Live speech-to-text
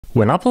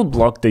When Apple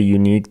blocked the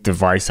unique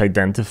device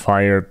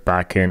identifier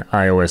back in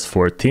iOS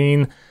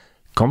 14,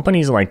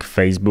 companies like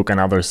Facebook and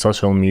other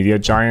social media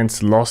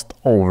giants lost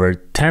over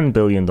 $10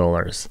 billion.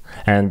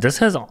 And this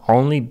has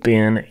only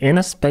been in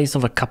a space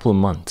of a couple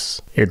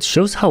months. It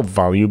shows how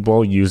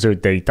valuable user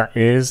data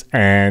is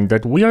and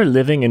that we are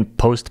living in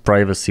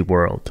post-privacy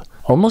world.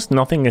 Almost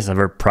nothing is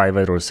ever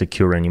private or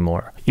secure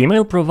anymore.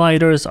 Email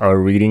providers are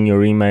reading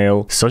your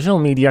email, social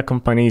media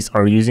companies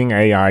are using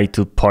AI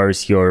to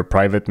parse your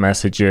private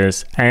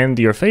messages, and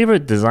your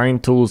favorite design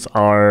tools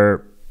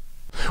are...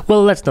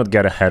 Well, let's not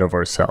get ahead of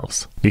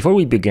ourselves. Before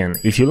we begin,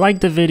 if you like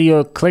the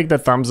video, click the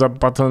thumbs up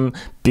button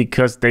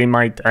because they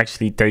might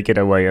actually take it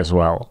away as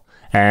well.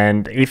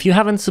 And if you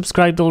haven't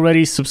subscribed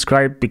already,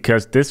 subscribe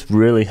because this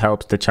really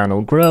helps the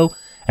channel grow.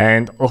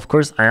 And of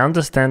course, I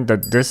understand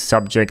that this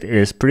subject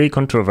is pretty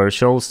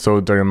controversial, so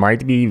there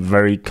might be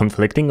very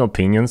conflicting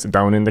opinions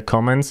down in the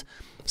comments.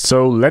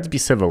 So let's be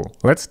civil.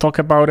 Let's talk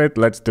about it,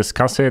 let's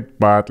discuss it,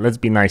 but let's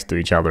be nice to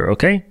each other,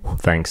 okay?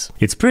 Thanks.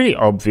 It's pretty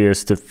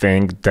obvious to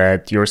think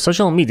that your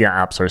social media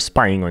apps are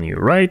spying on you,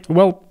 right?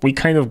 Well, we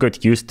kind of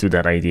got used to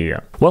that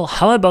idea. Well,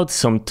 how about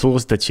some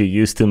tools that you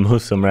use to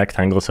move some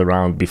rectangles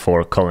around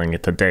before calling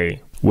it a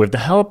day? With the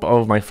help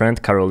of my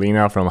friend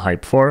Carolina from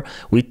Hype4,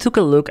 we took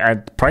a look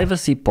at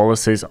privacy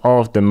policies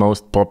of the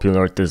most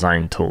popular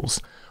design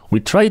tools.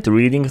 We tried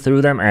reading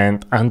through them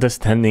and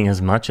understanding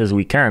as much as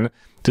we can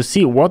to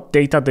see what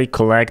data they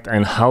collect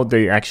and how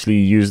they actually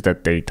use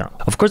that data.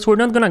 Of course, we're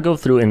not gonna go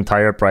through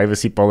entire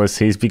privacy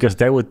policies because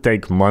that would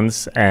take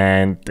months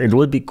and it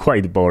would be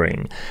quite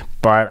boring.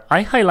 But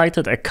I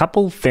highlighted a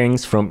couple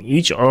things from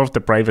each of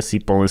the privacy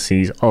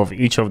policies of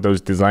each of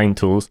those design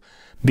tools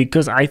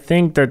because I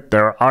think that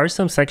there are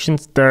some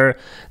sections there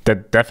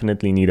that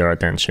definitely need our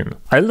attention.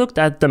 I looked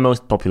at the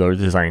most popular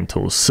design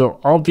tools. So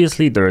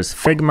obviously there's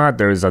Figma,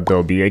 there's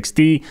Adobe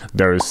XD,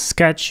 there's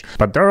Sketch,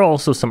 but there are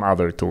also some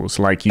other tools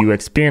like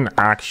UXPin,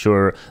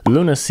 Axure,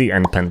 Lunacy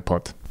and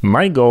Penpot.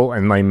 My goal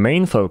and my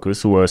main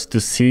focus was to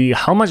see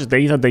how much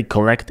data they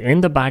collect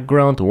in the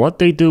background, what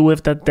they do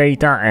with that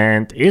data,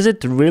 and is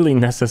it really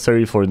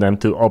necessary for them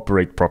to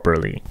operate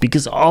properly?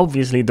 Because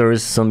obviously there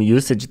is some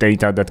usage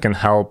data that can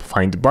help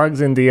find bugs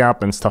in the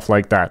app and stuff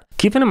like that.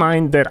 Keep in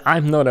mind that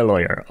I'm not a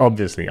lawyer,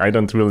 obviously, I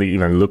don't really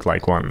even look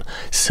like one.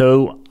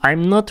 So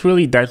I'm not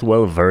really that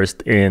well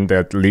versed in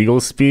that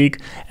legal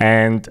speak,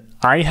 and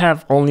I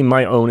have only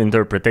my own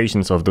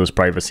interpretations of those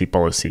privacy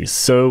policies.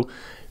 So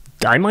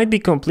I might be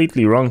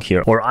completely wrong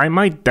here, or I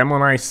might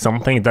demonize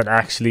something that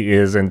actually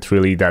isn't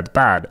really that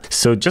bad.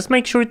 So just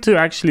make sure to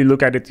actually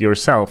look at it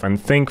yourself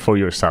and think for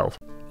yourself.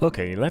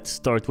 Okay, let's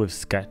start with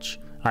Sketch.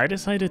 I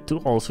decided to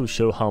also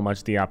show how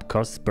much the app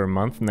costs per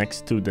month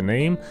next to the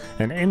name,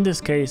 and in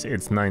this case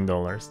it's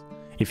 $9.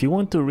 If you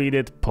want to read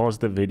it, pause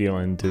the video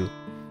and do.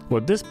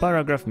 What this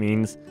paragraph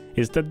means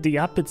is that the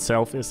app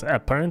itself is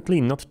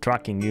apparently not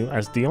tracking you,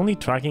 as the only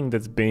tracking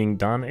that's being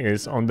done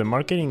is on the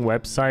marketing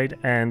website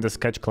and the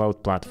Sketch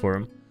Cloud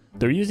platform.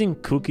 They're using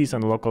cookies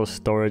and local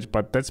storage,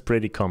 but that's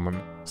pretty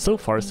common. So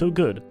far so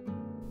good.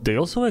 They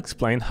also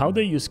explain how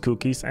they use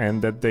cookies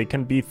and that they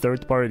can be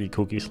third-party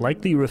cookies,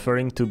 likely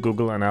referring to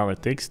Google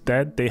Analytics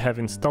that they have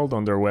installed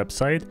on their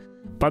website,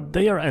 but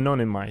they are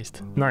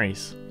anonymized.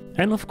 Nice.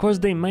 And of course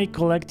they may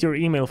collect your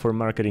email for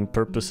marketing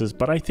purposes,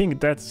 but I think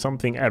that's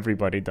something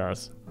everybody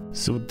does.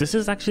 So this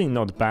is actually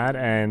not bad,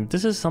 and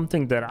this is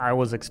something that I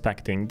was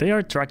expecting. They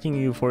are tracking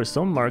you for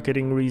some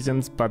marketing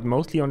reasons, but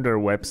mostly on their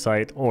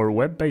website or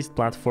web-based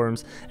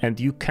platforms, and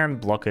you can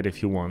block it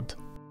if you want.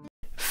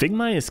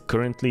 Figma is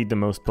currently the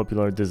most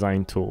popular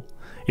design tool.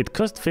 It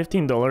costs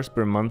 $15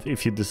 per month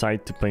if you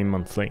decide to pay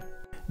monthly.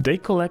 They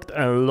collect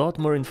a lot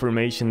more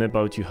information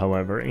about you,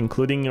 however,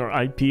 including your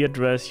IP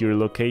address, your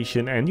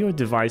location, and your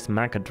device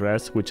MAC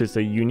address, which is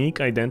a unique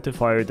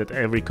identifier that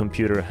every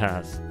computer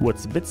has.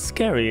 What's a bit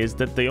scary is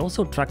that they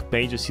also track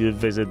pages you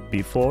visit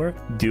before,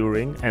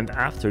 during, and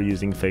after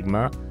using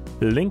Figma,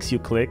 links you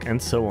click,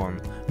 and so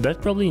on.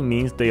 That probably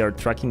means they are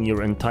tracking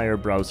your entire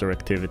browser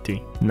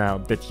activity. Now,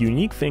 that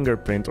unique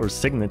fingerprint or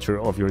signature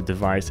of your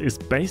device is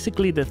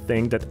basically the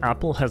thing that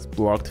Apple has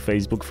blocked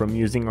Facebook from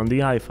using on the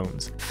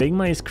iPhones.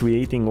 Figma is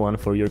creating one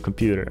for your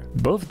computer.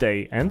 Both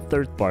they and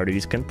third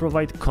parties can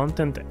provide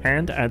content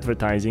and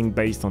advertising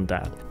based on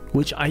that,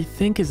 which I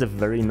think is a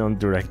very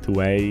non-direct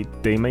way.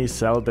 They may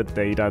sell that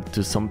data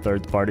to some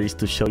third parties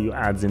to show you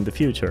ads in the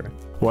future.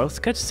 While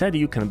Sketch said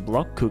you can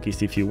block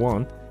cookies if you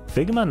want,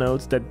 Figma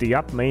notes that the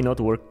app may not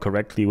work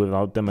correctly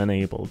without them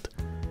enabled.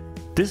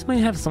 This may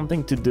have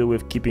something to do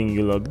with keeping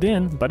you logged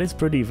in, but it's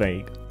pretty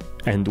vague.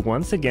 And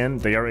once again,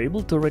 they are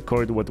able to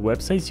record what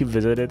websites you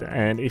visited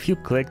and if you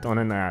clicked on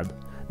an ad.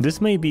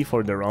 This may be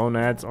for their own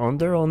ads on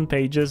their own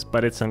pages,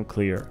 but it's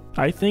unclear.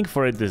 I think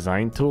for a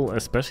design tool,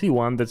 especially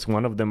one that's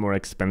one of the more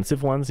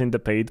expensive ones in the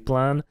paid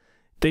plan,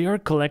 they are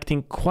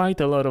collecting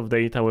quite a lot of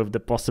data with the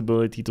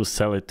possibility to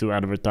sell it to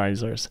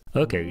advertisers.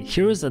 Okay,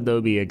 here is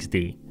Adobe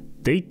XD.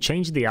 They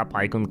changed the app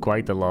icon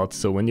quite a lot,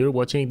 so when you're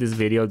watching this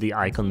video the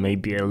icon may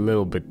be a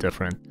little bit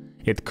different.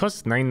 It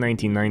costs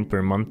 $9.99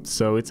 per month,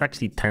 so it's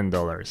actually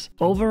 $10.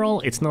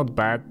 Overall, it's not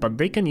bad, but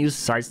they can use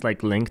sites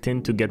like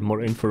LinkedIn to get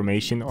more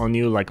information on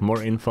you, like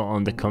more info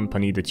on the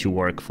company that you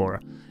work for.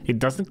 It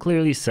doesn't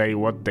clearly say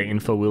what the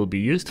info will be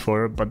used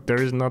for, but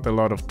there is not a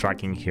lot of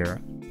tracking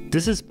here.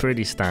 This is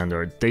pretty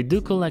standard. They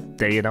do collect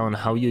data on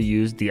how you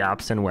use the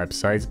apps and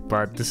websites,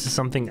 but this is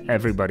something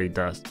everybody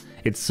does.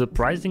 It's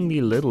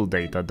surprisingly little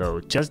data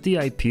though, just the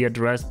IP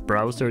address,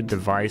 browser,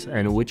 device,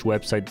 and which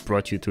website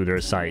brought you to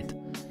their site,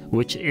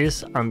 which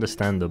is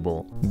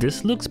understandable.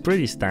 This looks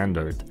pretty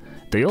standard.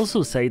 They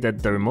also say that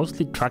they're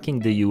mostly tracking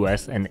the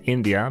US and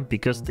India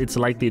because it's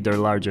likely their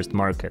largest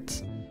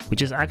markets,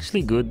 which is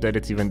actually good that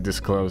it's even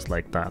disclosed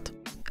like that.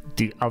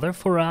 The other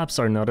 4 apps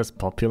are not as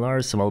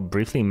popular, so I'll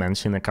briefly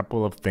mention a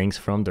couple of things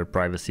from their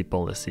privacy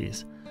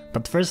policies.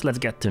 But first, let's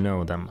get to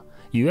know them.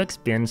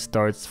 UXPin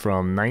starts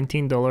from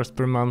 $19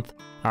 per month,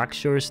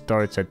 Axure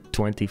starts at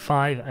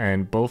 $25,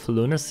 and both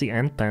Lunacy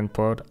and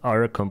Penpot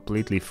are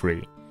completely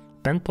free.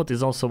 Penpot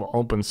is also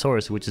open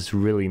source, which is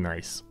really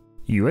nice.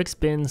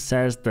 UXPin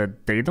says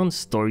that they don't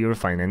store your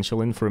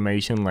financial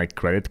information like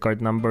credit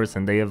card numbers,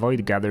 and they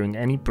avoid gathering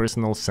any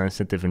personal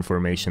sensitive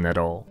information at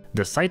all.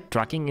 The site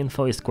tracking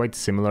info is quite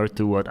similar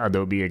to what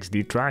Adobe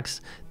XD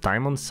tracks: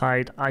 time on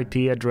site,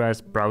 IP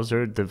address,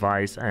 browser,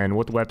 device, and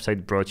what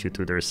website brought you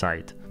to their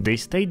site. They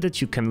state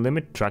that you can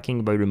limit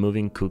tracking by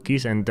removing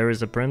cookies, and there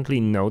is apparently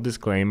no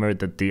disclaimer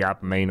that the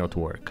app may not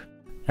work.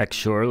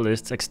 Axure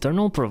lists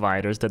external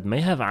providers that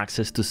may have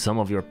access to some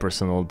of your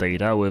personal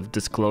data, with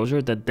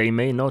disclosure that they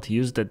may not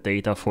use the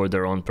data for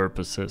their own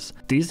purposes.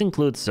 These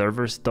include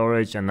server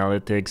storage,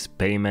 analytics,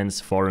 payments,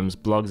 forums,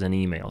 blogs, and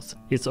emails.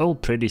 It's all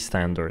pretty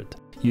standard.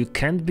 You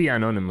can't be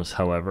anonymous,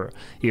 however.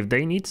 If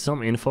they need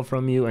some info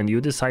from you and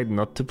you decide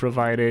not to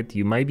provide it,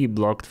 you might be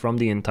blocked from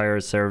the entire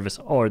service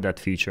or that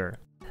feature.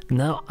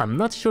 Now, I'm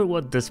not sure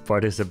what this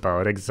part is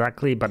about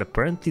exactly, but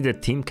apparently the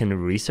team can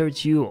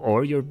research you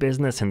or your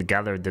business and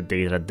gather the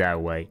data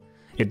that way.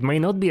 It may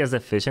not be as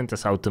efficient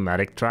as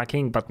automatic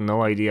tracking, but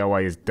no idea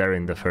why it's there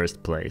in the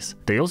first place.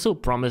 They also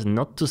promise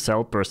not to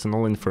sell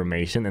personal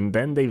information, and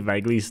then they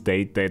vaguely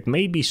state that it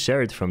may be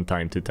shared from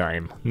time to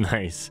time.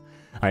 Nice.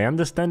 I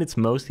understand it's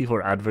mostly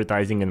for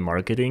advertising and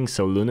marketing,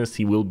 so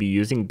Lunacy will be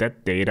using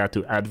that data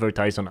to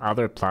advertise on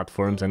other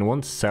platforms and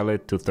won't sell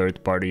it to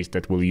third parties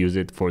that will use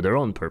it for their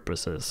own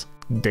purposes.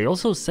 They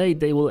also say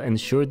they will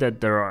ensure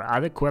that there are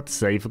adequate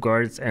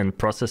safeguards and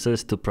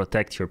processes to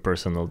protect your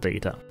personal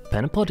data.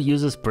 Penpot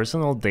uses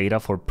personal data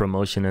for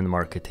promotion and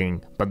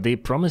marketing, but they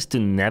promise to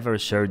never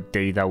share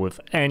data with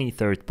any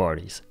third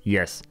parties.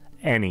 Yes,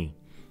 any.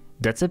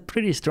 That's a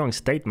pretty strong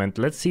statement.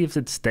 Let's see if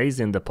it stays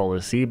in the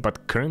policy,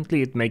 but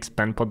currently it makes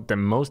Penpot the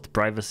most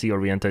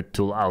privacy-oriented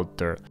tool out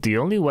there. The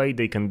only way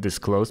they can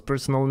disclose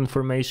personal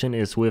information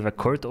is with a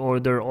court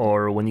order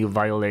or when you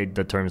violate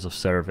the terms of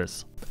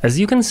service. As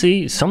you can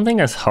see, something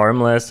as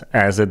harmless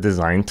as a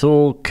design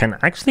tool can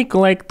actually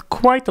collect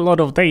quite a lot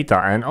of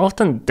data, and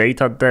often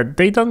data that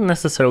they don't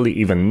necessarily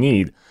even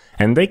need.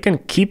 And they can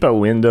keep a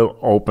window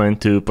open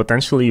to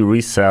potentially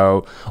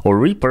resell or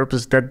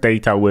repurpose that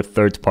data with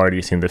third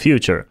parties in the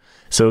future.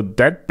 So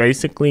that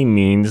basically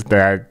means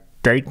that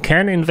they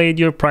can invade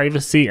your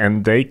privacy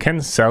and they can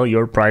sell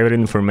your private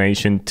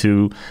information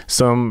to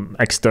some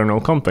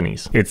external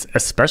companies. It's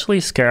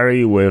especially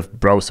scary with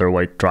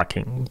browser-wide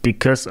tracking,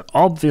 because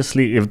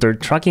obviously if they're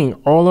tracking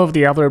all of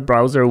the other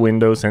browser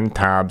windows and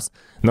tabs,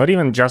 not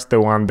even just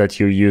the one that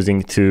you're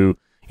using to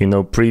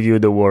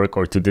preview the work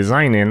or to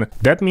design in,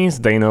 that means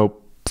they know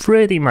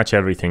pretty much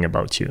everything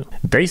about you.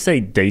 They say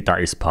data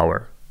is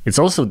power. It's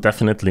also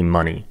definitely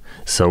money.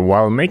 So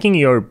while making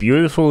your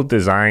beautiful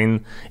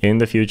design in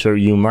the future,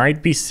 you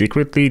might be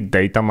secretly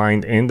data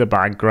mined in the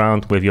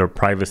background with your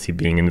privacy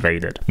being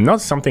invaded. Not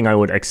something I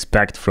would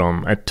expect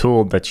from a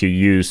tool that you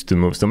use to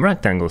move some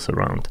rectangles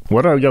around.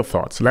 What are your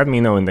thoughts? Let me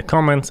know in the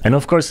comments, and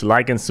of course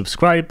like and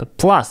subscribe.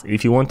 Plus,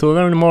 if you want to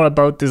learn more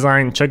about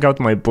design, check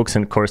out my books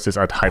and courses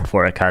at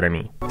Hype4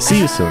 Academy. See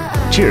you soon.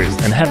 Cheers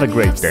and have a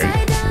great day.